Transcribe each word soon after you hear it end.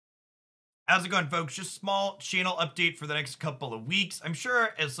How's it going, folks? Just small channel update for the next couple of weeks. I'm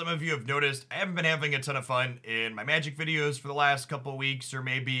sure, as some of you have noticed, I haven't been having a ton of fun in my Magic videos for the last couple of weeks or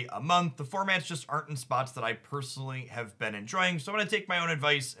maybe a month. The formats just aren't in spots that I personally have been enjoying, so I'm going to take my own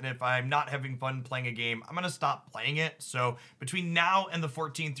advice, and if I'm not having fun playing a game, I'm going to stop playing it. So between now and the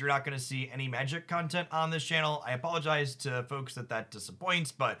 14th, you're not going to see any Magic content on this channel. I apologize to folks that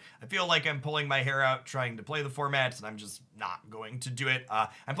disappoints, but I feel like I'm pulling my hair out trying to play the formats, and I'm just not going to do it.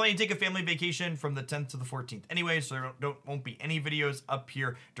 I'm planning to take a family vacation from the 10th to the 14th anyway, so there won't be any videos up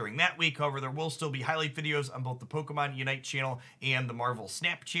here during that week. However, there will still be highlight videos on both the Pokemon Unite channel and the Marvel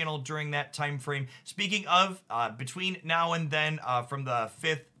Snap channel during that time frame. Speaking of, between now and then, from the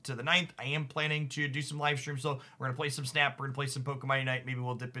 5th to the 9th, I am planning to do some live streams. So we're going to play some Snap, we're going to play some Pokemon Unite, maybe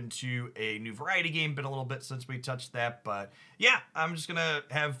we'll dip into a new variety game. Been a little bit since we touched that, but yeah, I'm just going to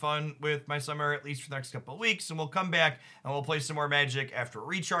have fun with my summer, at least for the next couple of weeks, and we'll come back and we'll play some more Magic after a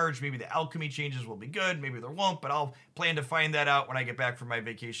recharge. Maybe the alchemy changes will be good, maybe there won't, but I'll plan to find that out when I get back from my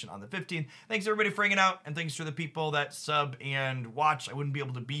vacation on the 15th. Thanks everybody for hanging out, and thanks for the people that sub and watch. I wouldn't be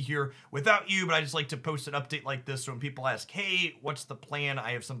able to be here without you, but I just like to post an update like this so when people ask, hey, what's the plan,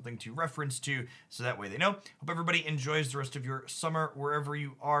 I have something to reference to, so that way they know. Hope everybody enjoys the rest of your summer wherever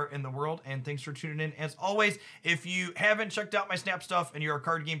you are in the world, and thanks for tuning in as always. If you haven't checked out my Snap stuff and you're a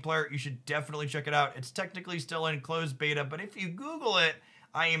card game player, you should definitely check it out. It's technically still in closed beta, but if you Google it,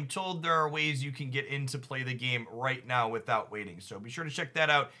 I am told there are ways you can get in to play the game right now without waiting. So be sure to check that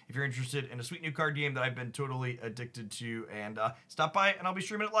out if you're interested in a sweet new card game that I've been totally addicted to. And stop by, and I'll be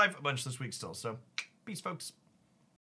streaming it live a bunch this week still. So peace, folks.